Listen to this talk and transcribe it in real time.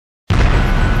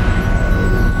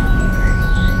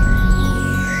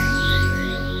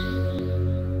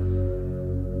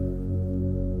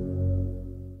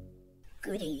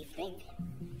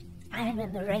I am a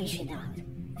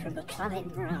Miraginaut from the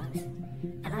planet Mars,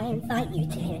 and I invite you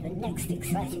to hear the next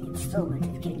exciting installment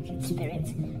of Kindred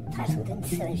Spirits, titled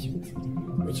Insurgence,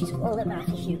 which is all about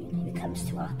a human who comes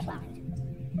to our planet.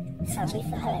 Sadly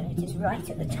for her, it is right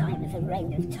at the time of the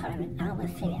reign of tyrant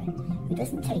Almathea, who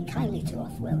doesn't take kindly to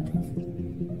off-worlders.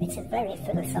 It's a very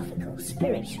philosophical,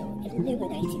 spiritual,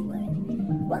 illuminating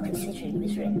work, well considering it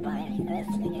was written by an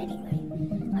Earthling anyway,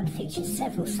 and features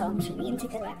several songs from the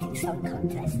Intergalactic Song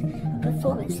Contest and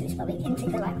performances by the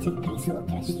Intergalactic Peace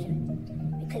Orchestra,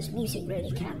 because music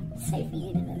really can save the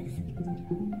universe.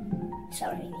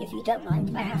 Sorry, if you don't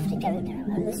mind, I have to go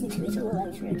now and listen to it all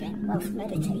over again whilst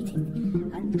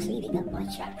meditating and cleaning up my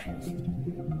chakras.